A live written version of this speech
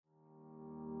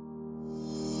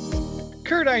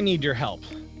Kurt, I need your help.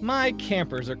 My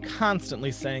campers are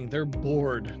constantly saying they're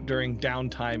bored during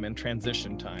downtime and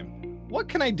transition time. What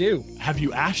can I do? Have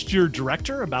you asked your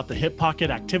director about the Hip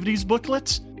Pocket activities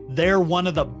booklets? They're one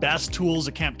of the best tools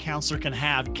a camp counselor can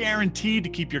have, guaranteed to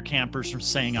keep your campers from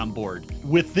staying on board.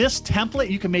 With this template,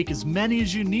 you can make as many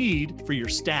as you need for your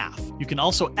staff. You can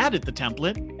also edit the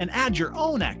template and add your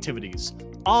own activities,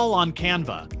 all on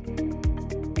Canva.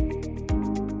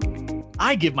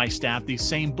 I give my staff these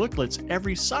same booklets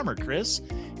every summer, Chris,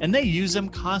 and they use them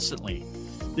constantly.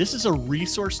 This is a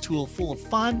resource tool full of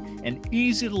fun and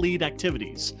easy to lead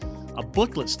activities. A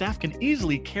booklet staff can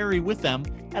easily carry with them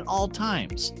at all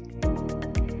times.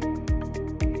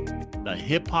 The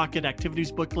Hip Pocket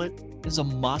Activities booklet is a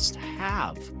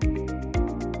must-have.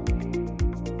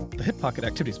 The Hip Pocket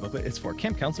Activities booklet is for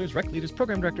camp counselors, rec leaders,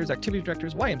 program directors, activity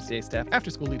directors, YMCA staff,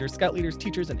 after-school leaders, scout leaders,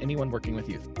 teachers, and anyone working with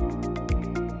youth.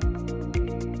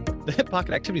 The Hip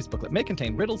Pocket Activities booklet may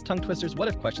contain riddles, tongue twisters,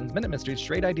 what-if questions, minute mysteries,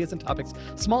 straight ideas and topics,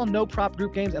 small no-prop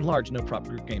group games, and large no-prop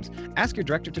group games. Ask your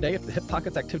director today if the Hip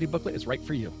Pockets Activity booklet is right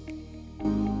for you.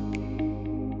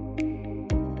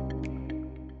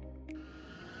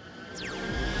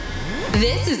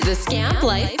 This is the Scamp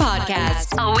Life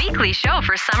Podcast, a weekly show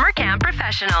for summer camp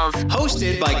professionals.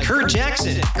 Hosted by Kurt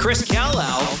Jackson, Chris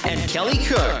Callow, and Kelly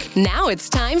Cook. Now it's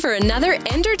time for another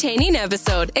entertaining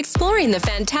episode exploring the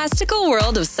fantastical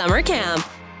world of summer camp.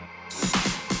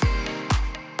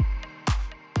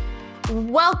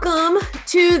 Welcome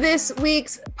to this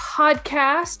week's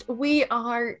podcast. We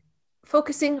are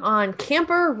focusing on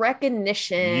camper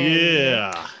recognition.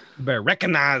 Yeah. Better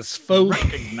recognize, folks.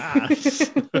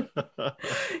 Recognize.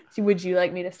 Would you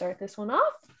like me to start this one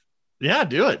off? Yeah,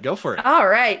 do it. Go for it. All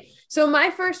right. So my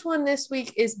first one this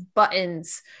week is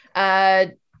buttons.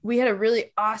 We had a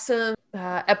really awesome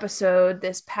episode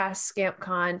this past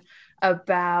ScampCon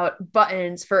about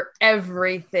buttons for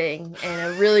everything,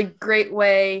 and a really great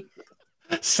way.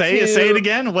 Say it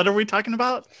again. What are we talking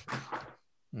about?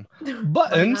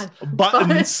 Buttons.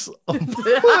 Buttons.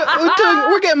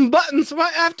 We're getting buttons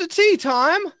right after tea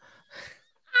time.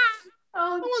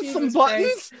 Oh, I want Jesus some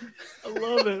buttons. Christ. I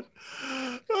love it.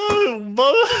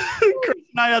 Chris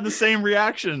and I had the same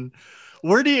reaction.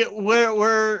 Where do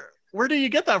you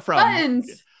get that from?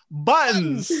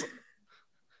 Buttons.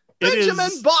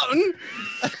 Benjamin Button.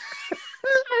 How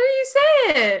do you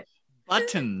say it?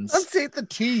 Buttons. Let's say the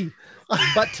T.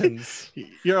 Buttons.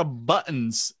 You're a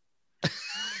buttons.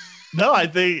 No, I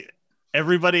think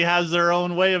everybody has their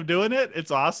own way of doing it. It's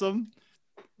awesome.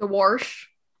 The wash.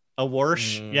 A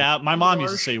wash. Yeah, my mom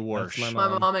used to say wash. That's My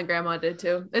mom and grandma did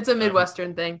too. It's a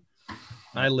Midwestern thing.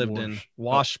 I lived in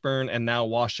Washburn and now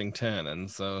Washington,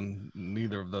 and so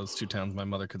neither of those two towns my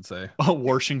mother could say. Oh,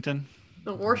 Washington.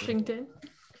 The Washington.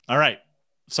 All right.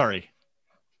 Sorry.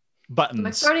 Buttons. Am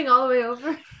I starting all the way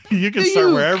over? You can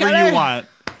start wherever you want.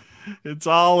 It's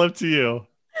all up to you.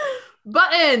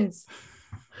 Buttons.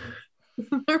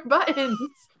 They're buttons.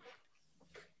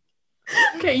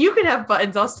 Okay, you can have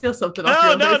buttons. I'll steal something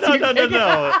off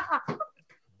No.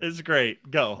 It's great.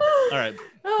 Go. All right.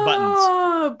 Buttons.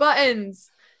 Oh,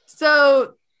 buttons.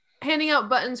 So handing out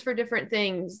buttons for different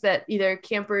things that either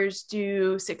campers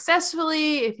do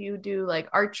successfully, if you do like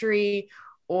archery,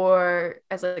 or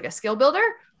as like a skill builder,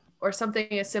 or something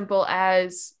as simple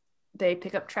as they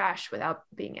pick up trash without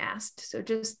being asked. So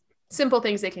just simple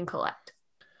things they can collect.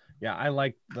 Yeah, I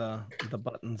like the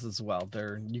buttons as well.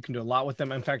 You can do a lot with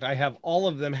them. In fact, I have all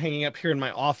of them hanging up here in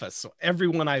my office. So every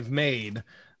one I've made,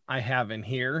 I have in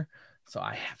here. So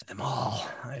I have them all.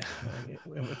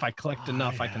 If I collect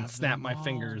enough, I can snap my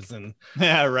fingers and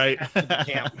right.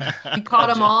 Camp. You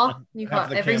caught them all. You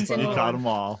caught every single one. You caught them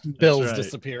all. Bills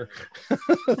disappear.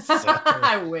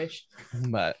 I wish.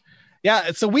 But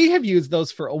yeah, so we have used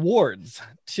those for awards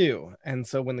too. And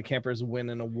so when the campers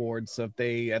win an award, so if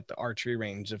they at the archery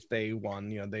range, if they won,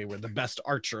 they were the best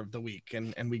archer of the week,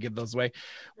 and we give those away.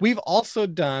 We've also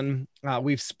done,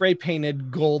 we've spray painted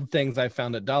gold things I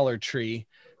found at Dollar Tree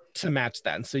to match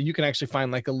that. And so you can actually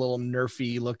find like a little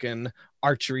nerfy looking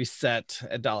archery set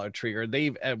at Dollar Tree, or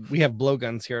we have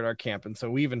blowguns here at our camp. And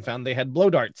so we even found they had blow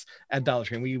darts at Dollar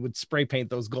Tree, and we would spray paint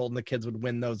those gold and the kids would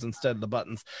win those instead of the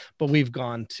buttons. But we've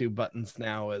gone to buttons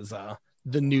now as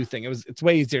the new thing. It's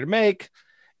way easier to make,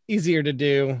 easier to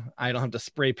do. I don't have to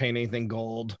spray paint anything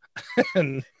gold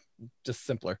and just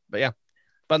simpler. But yeah.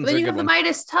 But then you have the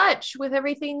Midas touch with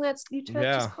everything that's you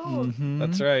touch is gold. Mm-hmm.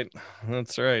 That's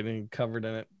right. And you covered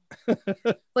in it.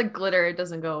 It's like glitter. It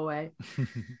doesn't go away.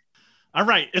 All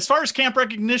right. As far as camp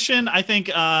recognition, I think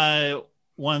a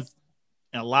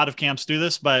lot of camps do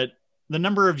this, but the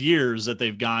number of years that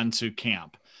they've gone to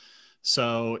camp.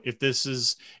 So if this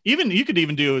is you could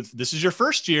even do, if this is your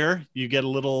first year, you get a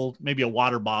little, maybe a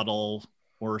water bottle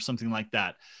or something like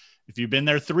that. If you've been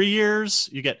there 3 years,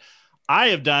 I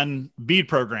have done bead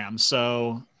programs.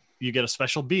 So you get a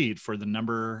special bead for the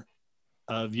number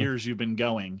of years you've been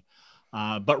going.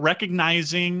 But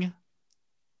recognizing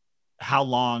how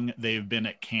long they've been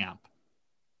at camp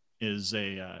is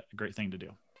a great thing to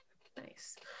do.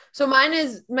 Nice. So my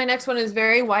next one is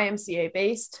very YMCA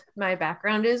based. My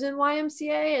background is in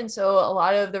YMCA. And so a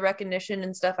lot of the recognition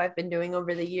and stuff I've been doing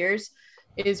over the years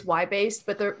is Y based,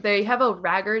 but they have a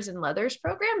Raggers and Leathers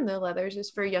program. The Leathers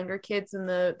is for younger kids and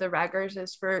the Raggers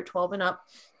is for 12 and up.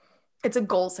 It's a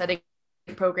goal setting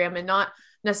program, and not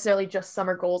necessarily just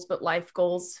summer goals, but life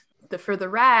goals. For the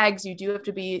Rags, you do have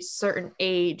to be a certain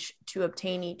age to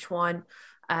obtain each one.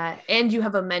 And you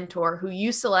have a mentor who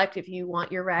you select if you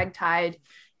want your rag tied.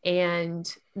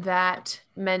 And that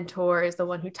mentor is the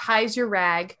one who ties your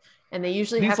rag. And they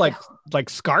usually have like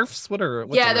scarves. They're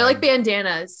like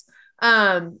bandanas.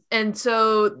 And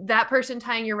so that person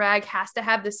tying your rag has to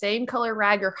have the same color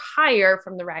rag or higher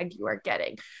from the rag you are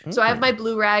getting. Mm-hmm. So I have my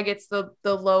blue rag. It's the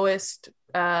lowest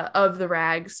of the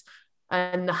rags.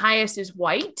 And the highest is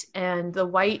white. And the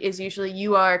white is usually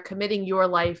you are committing your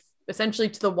life essentially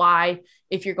to the Y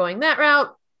if you're going that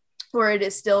route, or it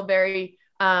is still very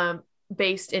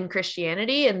based in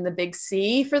Christianity and the big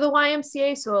C for the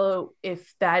YMCA. So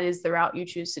if that is the route you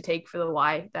choose to take for the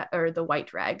Y, or the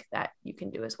white rag, that you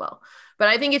can do as well. But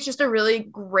I think it's just a really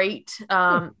great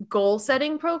goal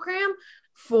setting program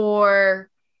for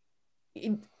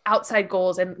outside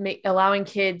goals and allowing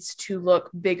kids to look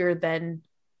bigger than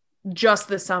just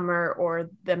the summer or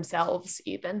themselves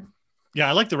even. Yeah,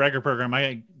 I like the Ragger program.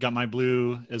 I got my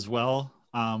blue as well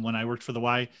when I worked for the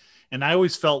Y. And I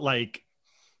always felt like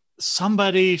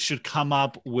somebody should come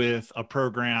up with a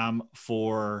program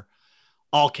for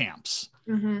all camps,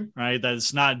 right? That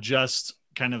it's not just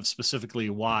kind of specifically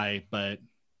Y, but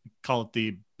call it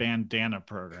the bandana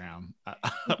program.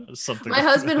 Something. My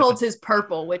husband holds his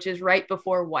purple, which is right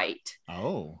before white.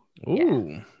 Oh.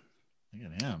 Ooh. Yeah.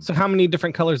 Look at him. So how many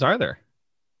different colors are there?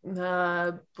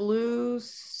 Blue,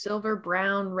 silver,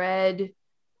 brown, red,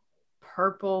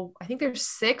 purple. I think there's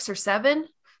 6 or 7.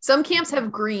 Some camps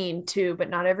have green too, but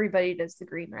not everybody does the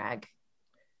green rag.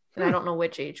 And I don't know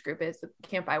which age group is. The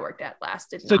camp I worked at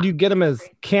last did. So do you get them as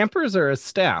campers or as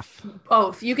staff?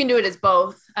 Both. You can do it as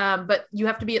both, but you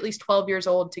have to be at least 12 years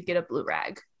old to get a blue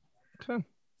rag. Okay.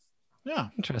 Yeah.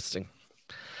 Interesting.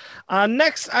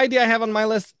 Next idea I have on my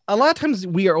list. A lot of times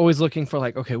we are always looking for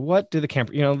like, okay, what do the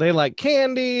camper, they like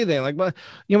candy, they like,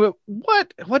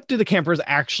 what do the campers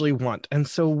actually want? And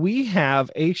so we have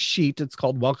a sheet. It's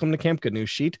called Welcome to Camp Good News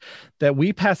sheet that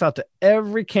we pass out to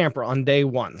every camper on day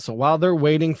 1. So while they're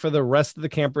waiting for the rest of the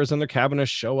campers in their cabin to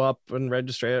show up and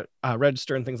register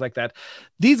and things like that,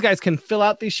 these guys can fill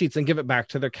out these sheets and give it back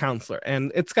to their counselor.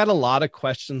 And it's got a lot of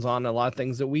questions on a lot of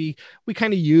things that we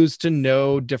kind of use to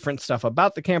know different stuff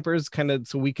about the campers, kind of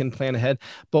so we can plan ahead.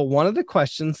 But one of the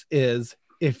questions is,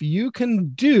 if you can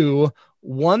do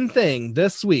one thing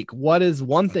this week, what is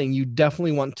one thing you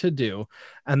definitely want to do?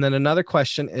 And then another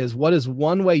question is, what is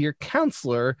one way your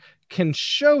counselor can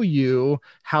show you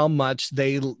how much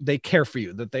they care for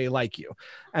you, that they like you?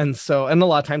 And so, and a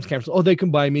lot of times campers, they can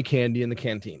buy me candy in the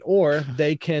canteen, or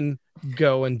they can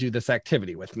go and do this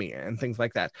activity with me and things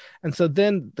like that. And so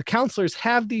then the counselors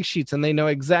have these sheets and they know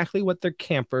exactly what their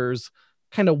campers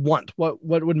kind of want, what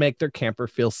would make their camper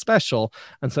feel special.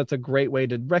 And so it's a great way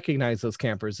to recognize those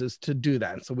campers is to do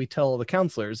that. And so we tell the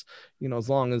counselors, as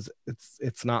long as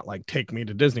it's not like take me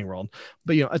to Disney World,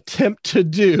 but attempt to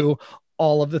do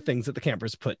all of the things that the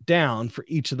campers put down for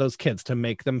each of those kids to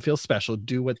make them feel special.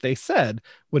 Do what they said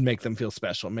would make them feel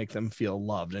special, make them feel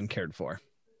loved and cared for.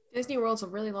 Disney World's a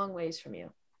really long ways from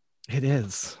you. It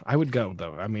is. I would go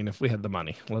though. I mean, if we had the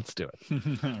money, let's do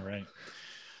it. All right.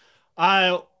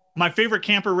 My favorite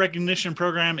camper recognition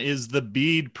program is the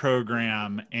bead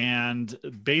program. And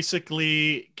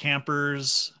basically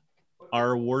campers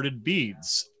are awarded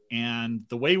beads. And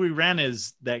the way we ran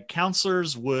is that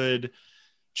counselors would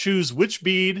choose which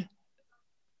bead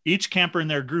each camper in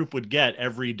their group would get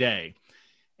every day.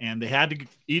 And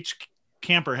each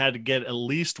camper had to get at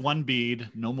least 1 bead,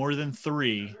 no more than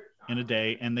 3 in a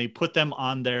day. And they put them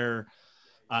on their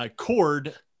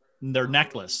cord, their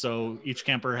necklace. So each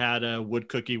camper had a wood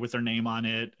cookie with their name on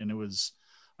it, and it was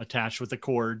attached with a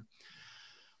cord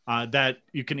that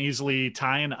you can easily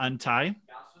tie and untie.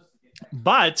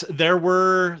 But there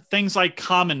were things like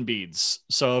common beads.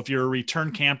 So if you're a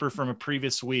return camper from a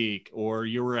previous week, or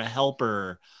you were a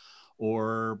helper,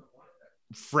 or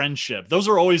friendship. Those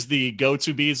are always the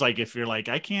go-to beads. Like if you're like,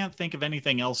 I can't think of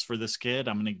anything else for this kid,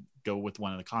 I'm going to go with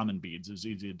one of the common beads. It's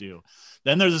easy to do.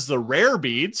 Then there's the rare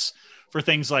beads for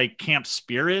things like camp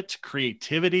spirit,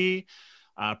 creativity,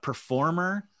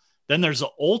 performer. Then there's the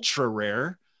ultra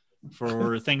rare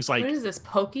for things like what is this,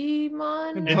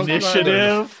 Pokemon?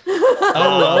 initiative.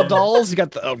 LOL dolls. You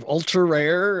got the ultra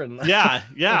rare and yeah.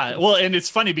 Well, and it's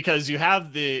funny because you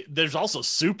have there's also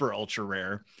super ultra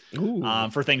rare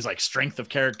for things like strength of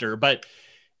character. But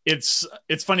it's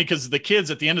funny because the kids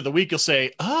at the end of the week, you'll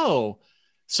say, oh,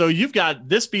 so you've got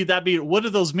this bead, that bead. What do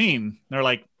those mean? And they're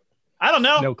like, I don't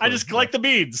know. No clue. I just collect the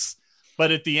beads.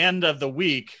 But at the end of the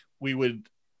week, we would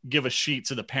give a sheet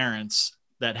to the parents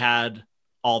that had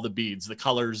all the beads, the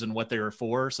colors and what they were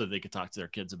for, so they could talk to their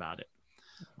kids about it.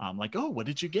 Like, oh, what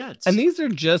did you get? And these are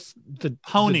just the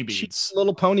pony cheap beads,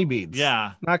 little pony beads.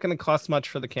 Yeah. Not going to cost much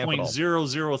for the camp at all.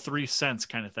 0.003 cents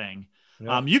kind of thing.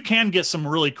 Yep. You can get some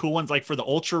really cool ones, like for the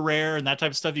ultra rare and that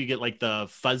type of stuff. You get like the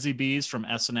fuzzy beads from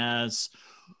SNS,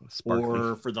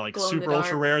 or for the like super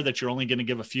ultra rare that you're only going to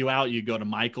give a few out, you go to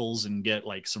Michael's and get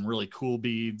like some really cool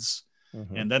beads.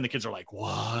 And then the kids are like,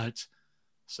 what?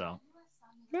 So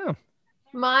yeah.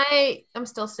 I'm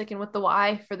still sticking with the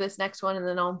Y for this next one, and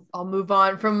then I'll move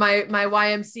on from my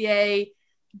YMCA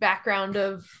background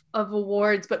of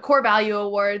awards, but core value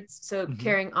awards. So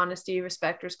caring, honesty,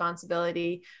 respect,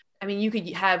 responsibility. I mean, you could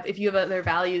have, if you have other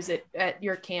values at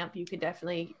your camp, you could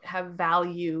definitely have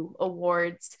value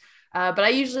awards. But I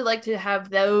usually like to have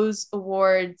those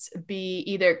awards be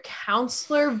either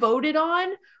counselor voted on,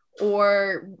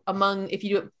 or among, if you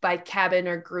do it by cabin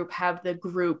or group, have the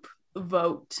group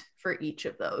vote for each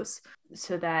of those,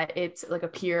 so that it's like a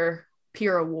peer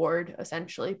award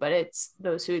essentially, but it's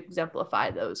those who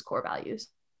exemplify those core values.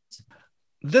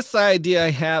 This idea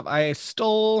I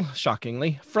stole,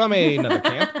 shockingly, from another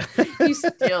camp. You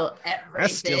steal everything. I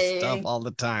steal stuff all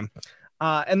the time.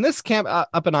 And this camp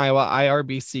up in Iowa,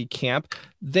 IRBC camp,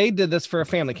 they did this for a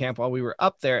family camp while we were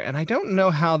up there. And I don't know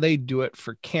how they do it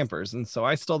for campers. And so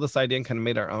I stole this idea and kind of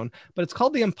made our own, but it's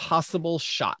called the Impossible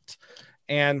Shot.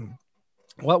 And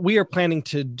what we are planning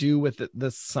to do with it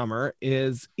this summer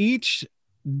is each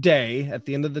day, at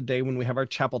the end of the day, when we have our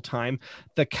chapel time,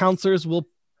 the counselors will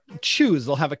choose,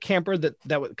 they'll have a camper that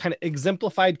would kind of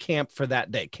exemplified camp for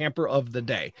that day, camper of the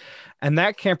day. And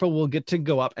that camper will get to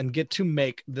go up and get to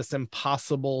make this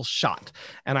impossible shot.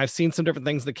 And I've seen some different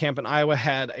things. The camp in Iowa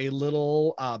had a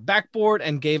little backboard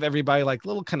and gave everybody like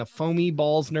little kind of foamy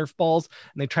balls, Nerf balls,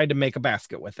 and they tried to make a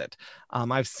basket with it.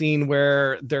 I've seen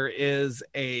where there is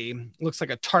looks like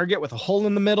a target with a hole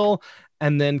in the middle,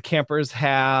 and then campers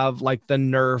have like the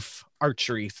Nerf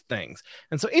archery things.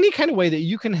 And so any kind of way that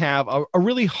you can have a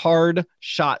really hard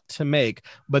shot to make,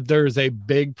 but there's a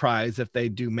big prize if they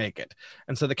do make it.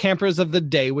 And so the campers of the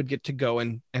day would get to go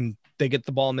and they get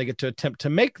the ball and they get to attempt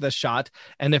to make the shot.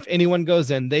 And if anyone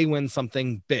goes in, they win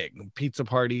something big, pizza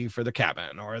party for the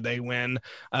cabin, or they win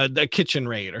the kitchen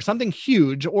raid or something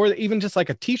huge, or even just like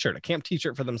a t-shirt, a camp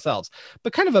t-shirt for themselves,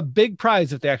 but kind of a big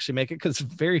prize if they actually make it, because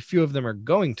very few of them are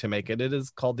going to make it. It is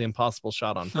called the Impossible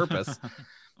Shot on purpose.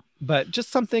 But just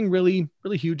something really,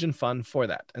 really huge and fun for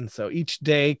that. And so each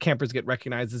day campers get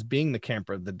recognized as being the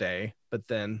camper of the day, but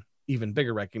then even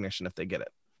bigger recognition if they get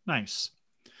it. Nice.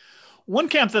 One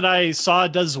camp that I saw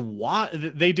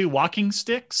they do walking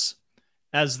sticks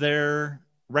as their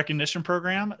recognition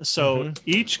program. So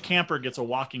each camper gets a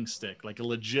walking stick, like a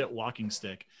legit walking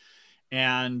stick.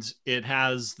 And it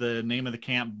has the name of the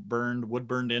camp wood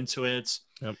burned into it.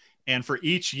 Yep. And for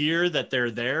each year that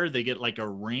they're there, they get like a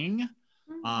ring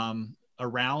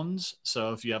around.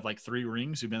 So if you have like 3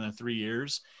 rings, you've been there 3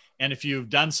 years. And if you've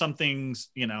done something,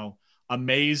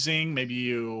 amazing, maybe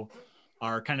you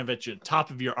are kind of at your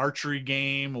top of your archery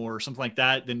game or something like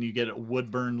that, then you get a wood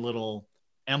burn little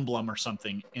emblem or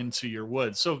something into your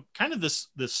wood. So kind of this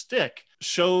stick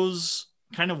shows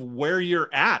kind of where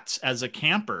you're at as a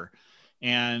camper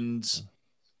and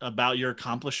about your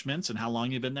accomplishments and how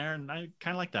long you've been there. And I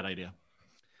kind of like that idea.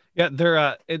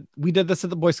 Yeah, we did this at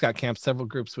the Boy Scout camp. Several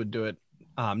groups would do it.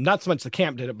 Not so much the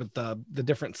camp did it, but the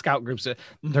different scout groups.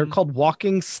 They're called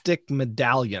walking stick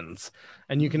medallions,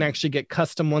 and you can actually get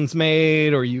custom ones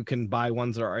made, or you can buy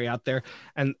ones that are already out there.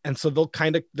 And so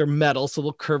they're metal, so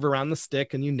they'll curve around the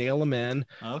stick, and you nail them in.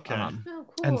 Okay. Cool.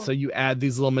 And so you add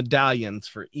these little medallions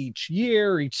for each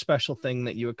year, each special thing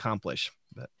that you accomplish.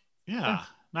 But yeah,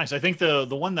 nice. I think the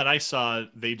one that I saw,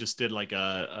 they just did like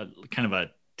a kind of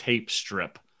a tape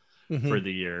strip for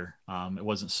the year. It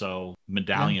wasn't so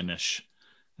medallion-ish.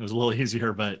 It was a little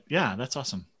easier, but yeah, that's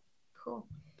awesome. Cool.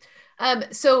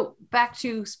 So back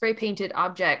to spray painted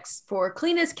objects for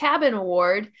Cleanest Cabin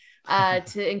Award.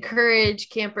 to encourage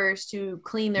campers to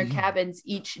clean their cabins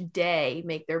each day,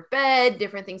 make their bed,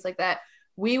 different things like that.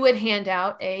 We would hand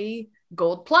out a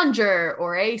gold plunger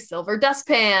or a silver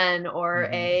dustpan or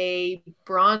a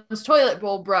bronze toilet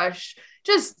bowl brush,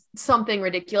 just something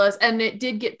ridiculous. And it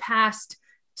did get passed.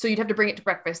 So you'd have to bring it to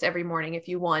breakfast every morning if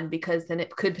you won, because then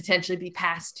it could potentially be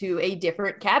passed to a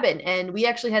different cabin. And we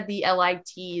actually had the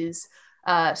LITs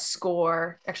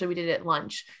score. Actually, we did it at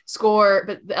lunch score,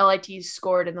 but the LITs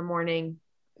scored in the morning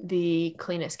the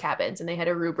cleanest cabins, and they had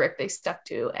a rubric they stuck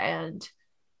to, and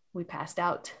we passed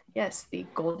out, yes, the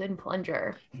golden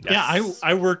plunger. Yes. Yeah,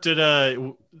 I worked at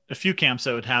a few camps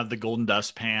that would have the golden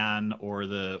dustpan or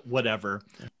the whatever.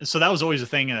 So that was always a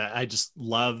thing. I just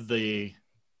love the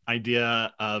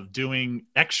idea of doing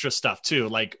extra stuff too.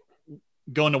 Like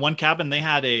going to one cabin, they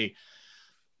had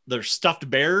their stuffed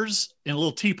bears in a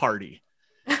little tea party.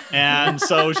 And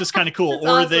so it was just kind of cool.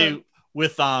 Or awesome. They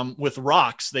with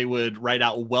rocks, they would write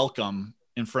out welcome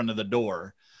in front of the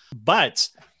door. But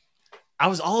I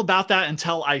was all about that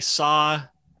until I saw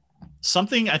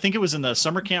something. I think it was in the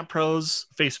Summer Camp Pros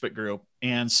Facebook group,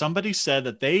 and somebody said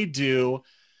that they do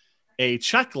a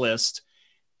checklist,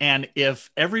 and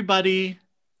if everybody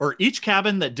or each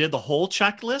cabin that did the whole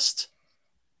checklist,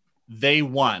 they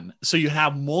won. So you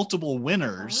have multiple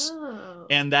winners.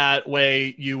 And that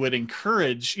way you would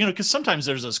encourage, because sometimes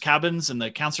there's those cabins and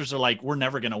the counselors are like, we're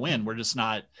never going to win.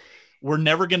 We're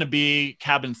never going to be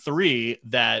cabin 3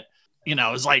 that,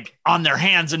 is like on their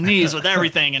hands and knees with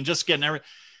everything and just getting everything.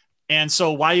 And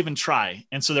so why even try?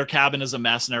 And so their cabin is a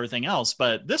mess and everything else.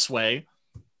 But this way,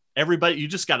 everybody, you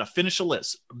just got to finish a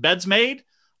list. Beds made,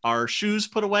 our shoes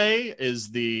put away,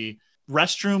 is the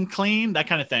restroom clean, that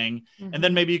kind of thing. Mm-hmm. And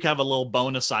then maybe you could have a little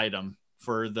bonus item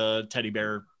for the teddy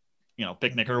bear,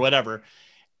 picnic or whatever.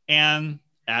 And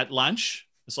at lunch,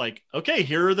 it's like, okay,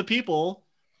 here are the people,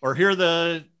 or here are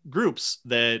the groups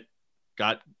that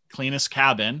got cleanest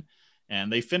cabin,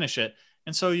 and they finish it.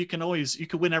 And so you could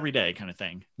win every day kind of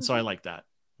thing. And so I like that.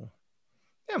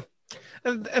 Yeah.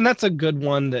 And that's a good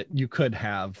one that you could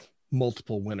have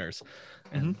multiple winners.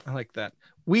 And I like that.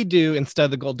 We do, instead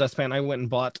of the gold dustpan, I went and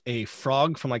bought a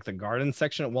frog from like the garden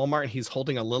section at Walmart. He's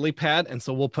holding a lily pad. And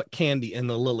so we'll put candy in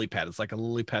the lily pad. It's like a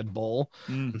lily pad bowl.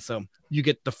 And so you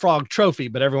get the frog trophy,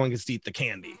 but everyone gets to eat the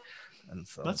candy. And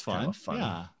so that's fun. Kind of fun.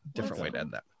 Yeah. Different way to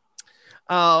add that.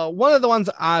 One of the ones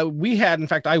we had, in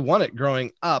fact, I won it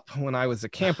growing up when I was a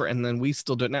camper, and then we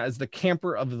still do it now, is the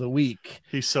camper of the week.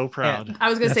 He's so proud. And I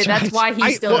was going to say, that's why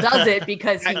he still does it,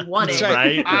 because he won it.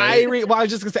 Right. I was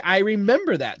just going to say, I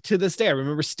remember that to this day. I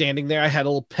remember standing there. I had a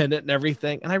little pennant and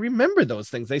everything. And I remember those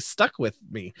things. They stuck with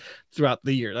me throughout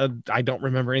the year. I don't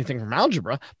remember anything from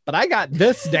algebra, but I got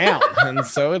this down. And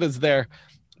so it is there.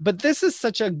 But this is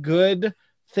such a good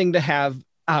thing to have.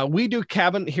 We do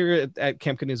cabin here at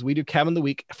Camp Canoes. We do cabin of the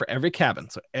week for every cabin.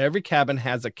 So every cabin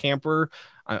has a camper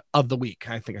of the week.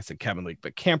 I think I said cabin of the week,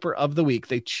 but camper of the week.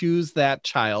 They choose that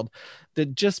child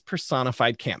that just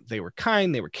personified camp. They were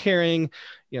kind, they were caring,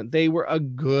 they were a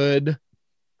good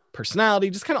personality,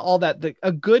 just kind of all that,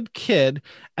 a good kid.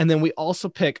 And then we also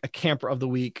pick a camper of the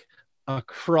week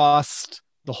across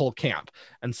the whole camp.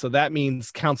 And so that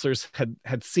means counselors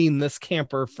had seen this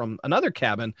camper from another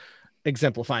cabin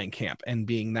exemplifying camp and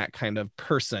being that kind of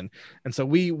person. And so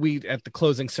we at the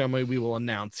closing ceremony, we will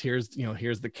announce, here's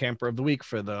the camper of the week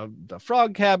for the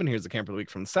frog cabin, here's the camper of the week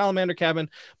from the salamander cabin,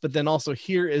 but then also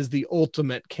here is the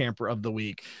ultimate camper of the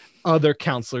week. Other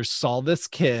counselors saw this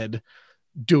kid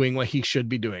doing what he should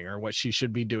be doing or what she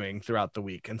should be doing throughout the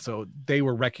week, and so they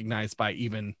were recognized by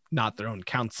even not their own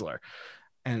counselor.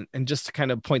 And just to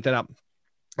kind of point that out,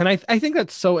 and I think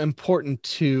that's so important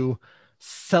to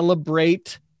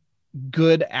celebrate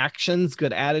good actions,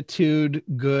 good attitude,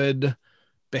 good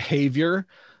behavior.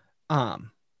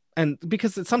 And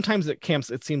because sometimes at camps,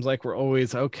 it seems like we're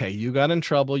always, okay, you got in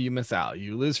trouble, you miss out,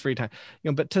 you lose free time,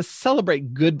 but to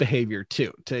celebrate good behavior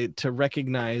too, to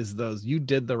recognize those, you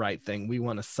did the right thing. We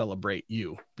want to celebrate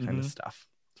you kind of stuff.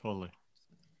 Totally.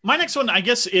 My next one, I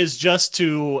guess, is just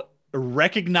to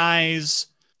recognize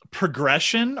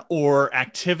progression or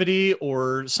activity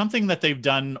or something that they've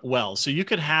done well. So you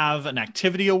could have an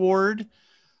activity award,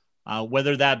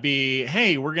 whether that be,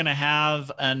 hey, we're going to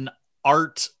have an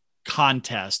art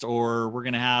contest, or we're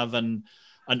going to have an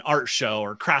art show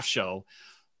or craft show,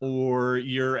 or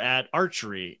you're at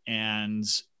archery and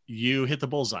you hit the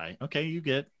bullseye. Okay, you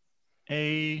get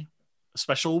a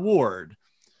special award.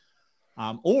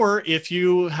 Or if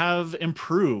you have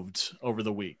improved over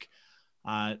the week.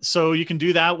 So you can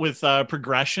do that with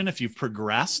progression. If you've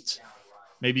progressed,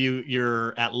 maybe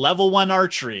you're at level 1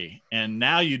 archery, and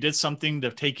now you did something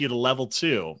to take you to level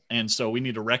 2. And so we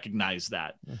need to recognize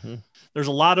that. There's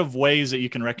a lot of ways that you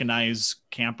can recognize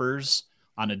campers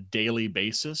on a daily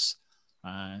basis.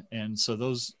 And so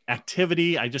those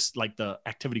activity, I just like the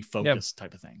activity focus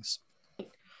type of things.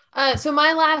 So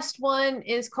my last one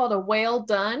is called A Whale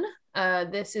Done.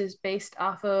 This is based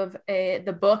off of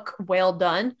the book Whale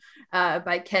Done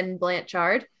by Ken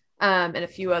Blanchard. And a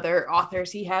few other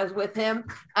authors he has with him.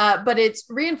 But it's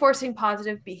reinforcing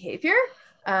positive behavior.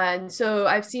 And so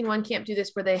I've seen one camp do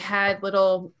this where they had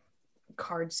little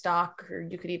cardstock, or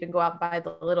you could even go out and buy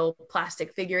the little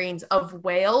plastic figurines of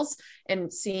whales,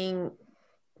 and seeing,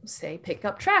 say, pick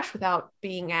up trash without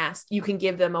being asked. You can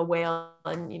give them a whale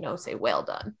and, say, well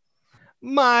done.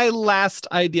 My last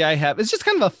idea I have is just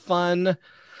kind of a fun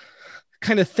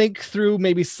kind of think through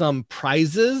maybe some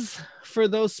prizes for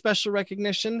those special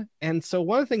recognition. And so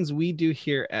one of the things we do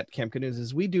here at Camp Canoes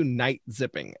is we do night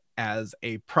zipping as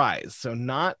a prize. So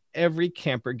not every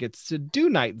camper gets to do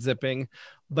night zipping,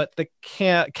 but the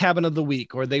cabin of the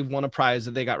week, or they won a prize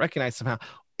or they got recognized somehow,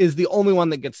 is the only one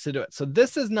that gets to do it. So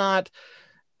this is not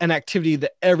an activity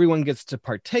that everyone gets to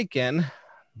partake in.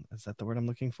 Is that the word I'm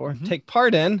looking for? Take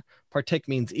part in. Partake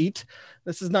means eat.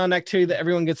 This is not an activity that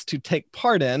everyone gets to take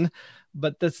part in,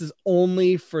 but this is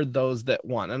only for those that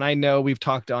won. And I know we've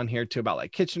talked on here too about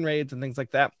like kitchen raids and things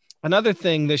like that. Another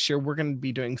thing this year, we're going to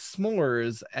be doing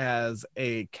s'mores as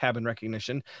a cabin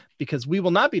recognition, because we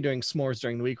will not be doing s'mores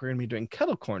during the week. We're going to be doing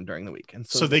kettle corn during the week. And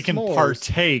so they can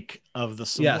partake of the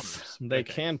s'mores. Yes, they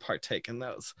can partake in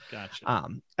those. Gotcha.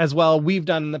 As well, we've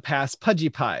done in the past pudgy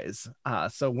pies.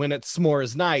 So when it's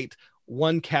s'mores night,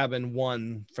 one cabin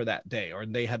won for that day, or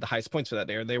they had the highest points for that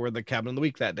day, or they were the cabin of the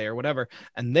week that day, or whatever.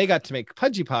 And they got to make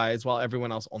pudgy pies while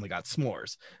everyone else only got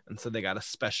s'mores. And so they got a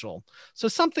special. So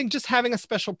something, just having a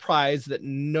special prize that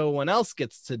no one else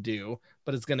gets to do,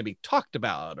 but is going to be talked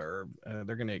about, or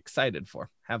they're going to be excited for.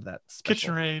 Have that special.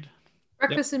 Kitchen raid.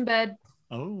 Breakfast in bed.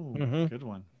 Oh, good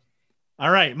one. All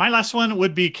right. My last one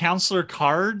would be counselor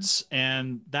cards.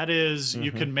 And that is,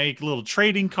 you can make little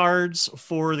trading cards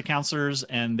for the counselors,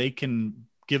 and they can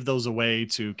give those away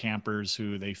to campers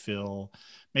who they feel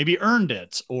maybe earned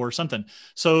it or something.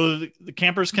 So the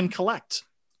campers can collect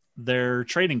their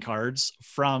trading cards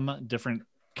from different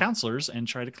counselors and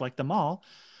try to collect them all.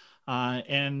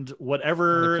 And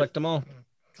whatever, collect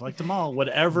them all.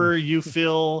 Whatever you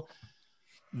feel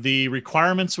the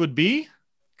requirements would be,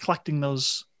 collecting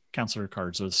those counselor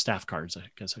cards, or the staff cards, I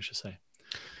guess I should say.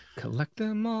 Collect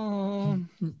them all.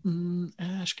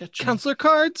 Ash Ketchum. Counselor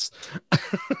cards.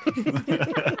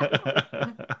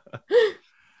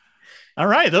 All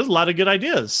right. Those are a lot of good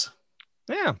ideas.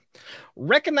 Yeah.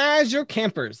 Recognize your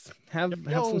campers. Have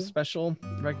some special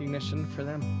recognition for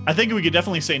them. I think we could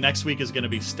definitely say next week is going to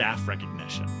be staff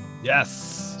recognition.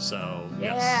 Yes. So,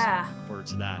 Yeah. yes. Look forward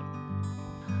to that.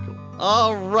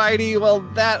 All righty. Well,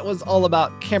 that was all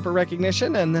about camper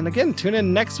recognition. And then again, tune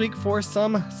in next week for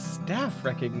some staff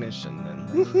recognition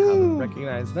and how to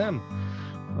recognize them.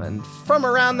 And from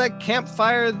around the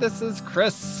campfire, this is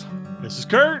Chris. This is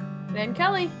Kurt. And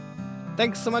Kelly.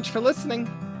 Thanks so much for listening.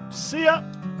 See ya.